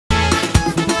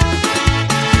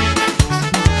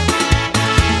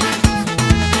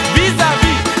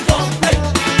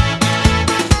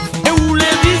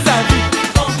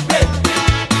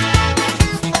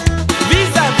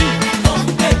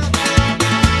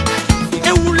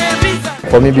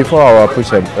For me, before I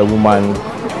approach a woman,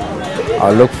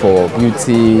 I'll look for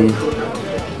beauty,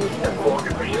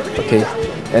 okay,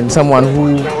 and someone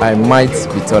who I might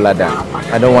be taller than.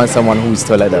 I don't want someone who is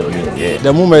taller than me. Yeah.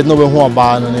 The moment no one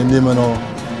about no name no,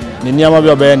 the near my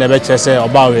baby never say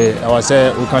about it. I was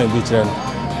say we can't be trained.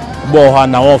 But I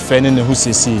now offending who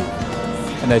see,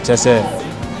 and I just say,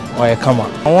 oh come on.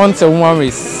 I want a woman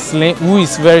with slim, who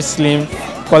is very slim,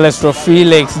 cholesterol-free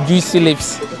legs, juicy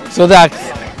lips, so that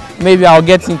maybe I'll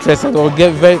get interested or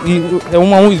get a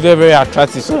woman who is very, very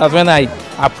attractive. So that when I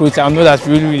approach, I know that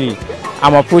really,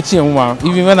 I'm approaching a woman.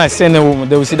 Even when I send a woman,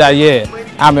 they will see that yeah,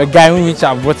 I'm a guy who which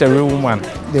I've brought a real woman.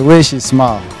 The way she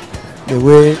smiles, the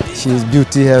way she is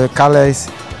beauty, her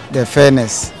colors, the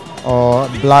fairness, or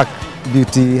black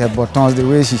beauty, her buttons, the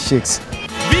way she shakes.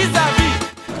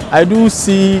 I do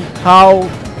see how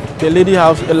the lady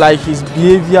has like his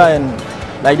behavior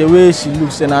and like the way she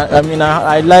looks, and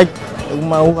I like a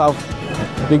woman who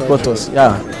have big buttocks.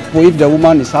 Yeah. If the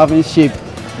woman is having shape,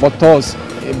 buttocks,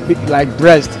 a big like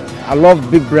breast, I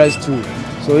love big breasts too.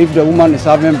 So if the woman is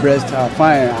having breast,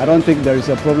 fine. I don't think there is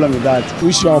a problem with that.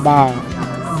 We should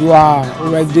do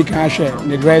already can share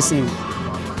the dressing.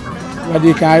 What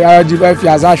they can already if you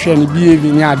are sharing the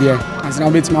behavior near there. As now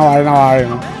bit my worry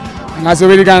now. And as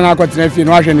already can now continue if you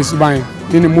know sharing the subine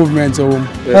in the movement. So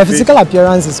my physical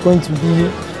appearance is going to be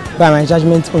by my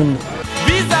judgment only.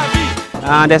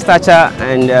 The stature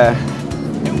and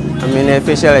the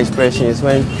facial expressions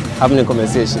when having a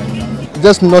conversation.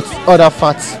 Just not other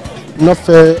fats, not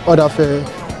fair, other fair,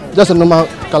 just a normal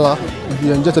color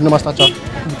and just a normal stature.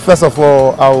 First of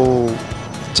all, I will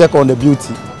check on the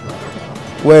beauty.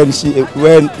 When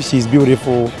she's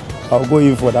beautiful, I'll go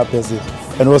in for that person,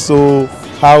 and also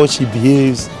how she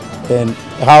behaves and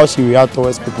how she reacts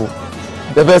towards people.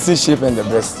 The best is shape and the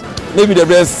breast. Maybe the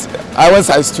breast, I want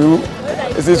size 2.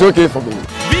 It's okay for me.